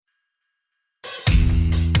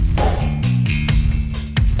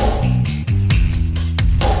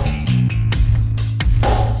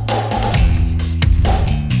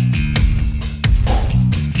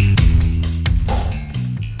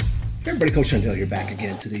Everybody, Coach Sean Hill here, back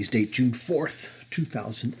again. Today's date, June 4th,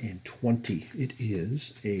 2020. It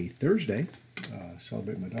is a Thursday.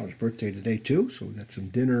 Celebrating my daughter's birthday today, too. So we got some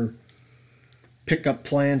dinner pickup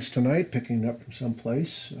plans tonight, picking it up from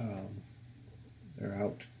someplace. They're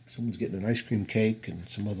out. Someone's getting an ice cream cake and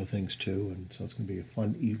some other things, too. And so it's going to be a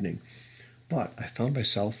fun evening. But I found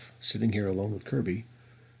myself sitting here alone with Kirby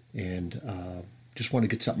and just want to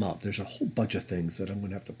get something out. There's a whole bunch of things that I'm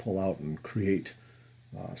going to have to pull out and create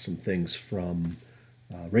some things from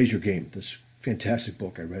Raise Your Game, this fantastic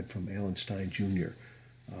book I read from Alan Stein Jr.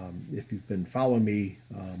 If you've been following me,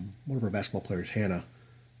 one of our basketball players, Hannah,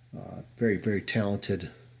 very, very talented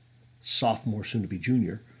sophomore, soon to be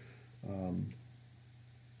junior, and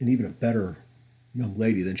even a better young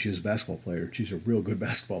lady than she is a basketball player. She's a real good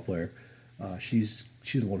basketball player. She's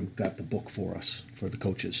the one who got the book for us, for the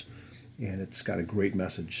coaches. And it's got a great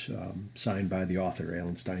message signed by the author,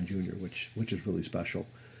 Alan Stein Jr., which is really special.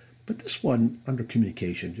 But this one, under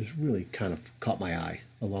communication, just really kind of caught my eye,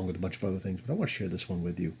 along with a bunch of other things. But I want to share this one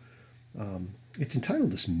with you. It's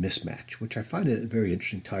entitled This Mismatch, which I find it a very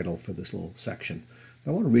interesting title for this little section.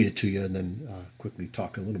 I want to read it to you and then quickly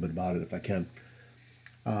talk a little bit about it if I can.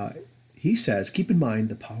 He says, keep in mind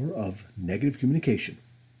the power of negative communication.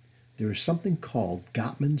 There is something called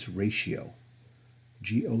Gottman's ratio.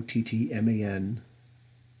 Gottman,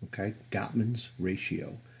 okay, Gottman's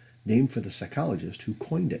ratio, named for the psychologist who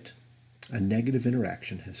coined it. A negative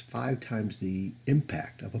interaction has 5 times the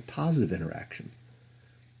impact of a positive interaction.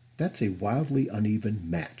 That's a wildly uneven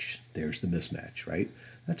match. There's the mismatch, right?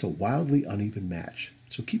 That's a wildly uneven match.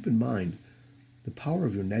 So keep in mind the power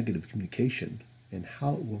of your negative communication and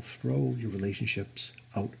how it will throw your relationships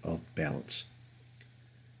out of balance.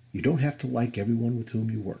 You don't have to like everyone with whom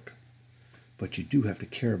you work, but you do have to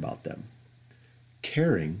care about them.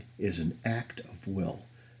 Caring is an act of will.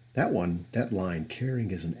 That line,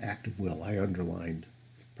 caring is an act of will, I underlined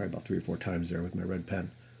probably about 3 or 4 times there with my red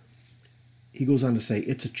pen. He goes on to say,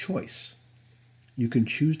 it's a choice. You can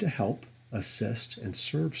choose to help, assist, and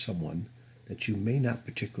serve someone that you may not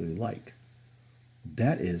particularly like.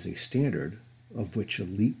 That is a standard of which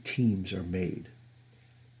elite teams are made.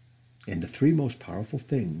 And the 3 most powerful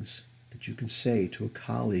things that you can say to a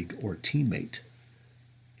colleague or teammate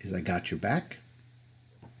is, I got your back,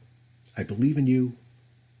 I believe in you,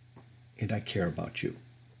 and I care about you.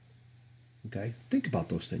 Okay? Think about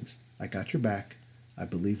those things. I got your back, I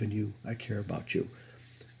believe in you, I care about you.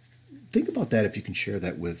 Think about that if you can share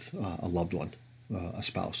that with a loved one, a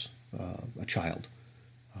spouse, a child,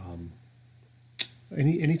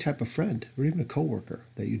 any type of friend, or even a coworker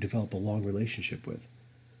that you develop a long relationship with.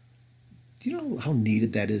 Do you know how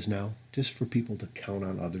needed that is now? Just for people to count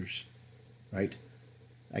on others, right?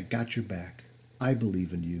 I got your back. I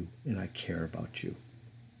believe in you, and I care about you.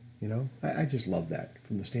 You know, I just love that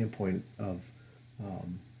from the standpoint of,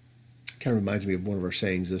 kind of reminds me of one of our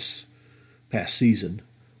sayings this past season,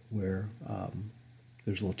 where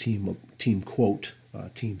there's a little team quote,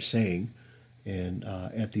 team saying, and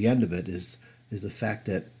at the end of it is the fact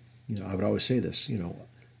that, I would always say this,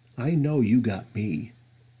 I know you got me,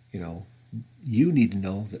 you need to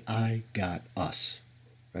know that I got us,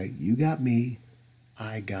 right? You got me,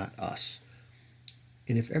 I got us.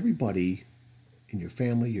 And if everybody in your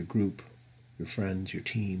family, your group, your friends, your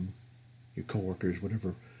team, your coworkers,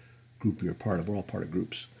 whatever group you're a part of, we're all part of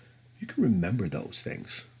groups, you can remember those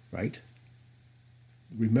things, right?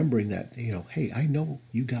 Remembering that, hey, I know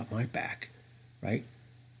you got my back, right?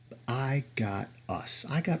 But I got us.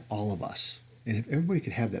 I got all of us. And if everybody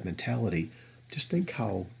could have that mentality, just think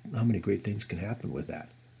how many great things can happen with that.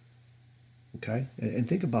 Okay? And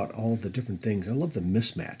think about all the different things. I love the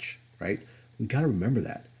mismatch, right? We got to remember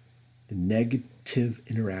that. The negative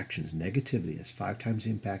interactions, negativity is 5 times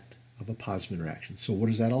the impact of a positive interaction. So what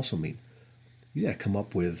does that also mean? You got to come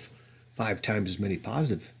up with 5 times as many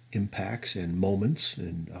positive impacts and moments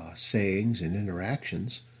and sayings and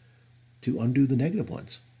interactions to undo the negative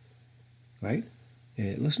ones, right?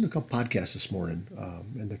 And listen to a couple podcasts this morning,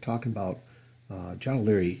 and they're talking about John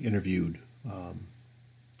O'Leary interviewed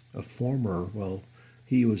a former,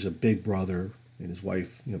 he was a big brother and his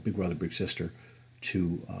wife, big brother, big sister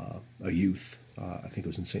to a youth, I think it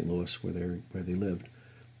was in St. Louis where they lived.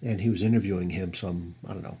 And he was interviewing him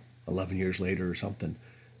 11 years later or something.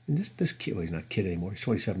 And this kid, he's not a kid anymore, he's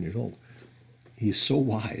 27 years old. He is so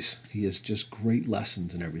wise. He has just great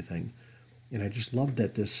lessons and everything. And I just love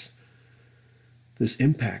that this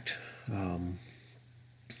impact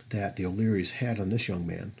that the O'Learys had on this young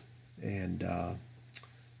man. And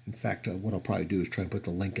in fact, what I'll probably do is try and put the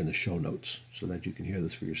link in the show notes so that you can hear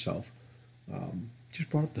this for yourself. Just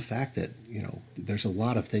brought up the fact that, there's a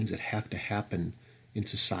lot of things that have to happen in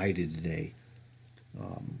society today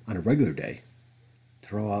on a regular day.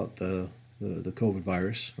 Throw out the COVID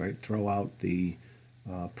virus, right? Throw out the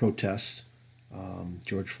protests.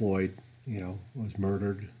 George Floyd, was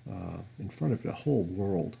murdered in front of the whole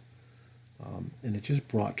world. And it just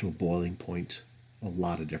brought to a boiling point a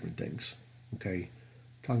lot of different things. Okay,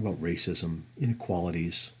 talking about racism,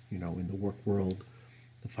 inequalities, in the work world,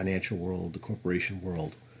 the financial world, the corporation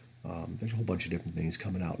world. There's a whole bunch of different things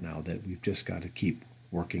coming out now that we've just got to keep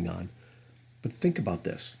working on. But think about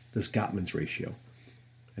this Gottman's ratio.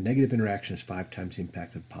 A negative interaction is 5 times the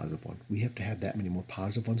impact of a positive one. We have to have that many more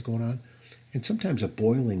positive ones going on. And sometimes a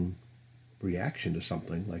boiling reaction to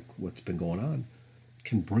something like what's been going on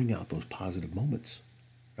can bring out those positive moments,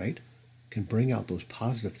 right? Can bring out those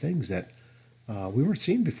positive things that we weren't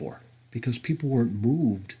seeing before because people weren't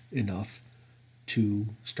moved enough to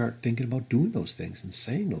start thinking about doing those things and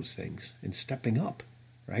saying those things and stepping up,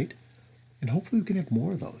 right? And hopefully we can have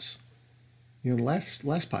more of those. The last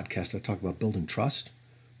podcast I talked about building trust.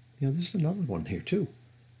 This is another one here too,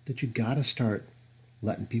 that you got to start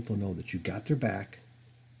letting people know that you got their back,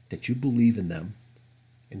 that you believe in them,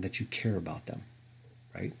 and that you care about them,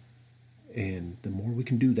 right? And the more we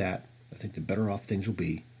can do that, I think the better off things will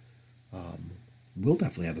be. We'll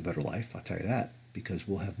definitely have a better life, I'll tell you that, because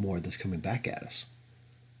we'll have more of this coming back at us.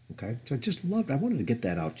 Okay? So I wanted to get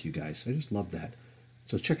that out to you guys. I just love that.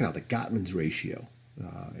 So check it out, the Gottman's ratio.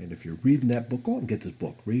 And if you're reading that book, go out and get this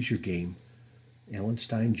book, Raise Your Game. Alan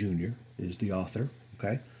Stein Jr. is the author,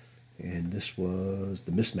 okay? And this was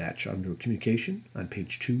The Mismatch Under Communication on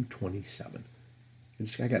page 227.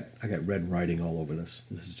 I got red writing all over this.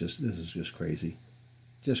 This is just crazy.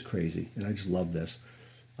 Just crazy. And I just love this.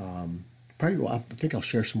 I think I'll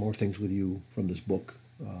share some more things with you from this book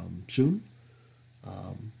soon.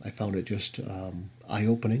 I found it just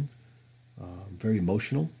eye-opening, very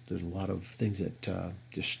emotional. There's a lot of things that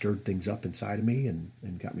just stirred things up inside of me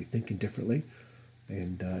and got me thinking differently.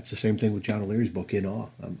 And it's the same thing with John O'Leary's book, In Awe.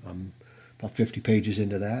 I'm about 50 pages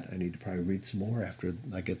into that. I need to probably read some more after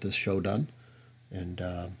I get this show done. And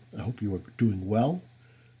I hope you are doing well.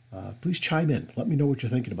 Please chime in. Let me know what you're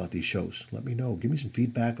thinking about these shows. Let me know. Give me some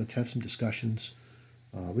feedback. Let's have some discussions.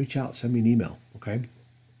 Reach out. Send me an email, okay?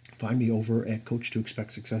 Find me over at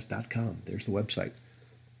coach2expectsuccess.com. There's the website.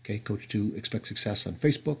 Okay, Coach 2 Expect Success on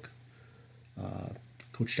Facebook.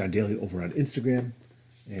 Coach John Daly over on Instagram.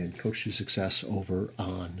 And Coach 2 Success over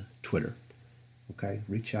on Twitter. Okay,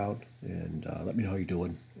 reach out and let me know how you're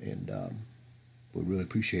doing. And we really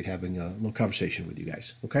appreciate having a little conversation with you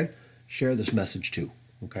guys. Okay, share this message too.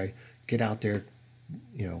 Okay, get out there,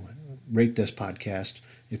 rate this podcast.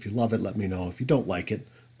 If you love it, let me know. If you don't like it,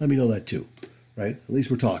 let me know that too. Right? At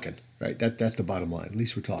least we're talking. Right? That's the bottom line. At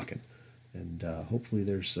least we're talking. And hopefully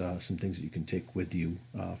there's some things that you can take with you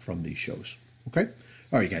from these shows. Okay?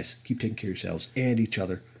 All right, guys. Keep taking care of yourselves and each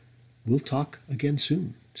other. We'll talk again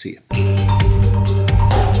soon. See ya.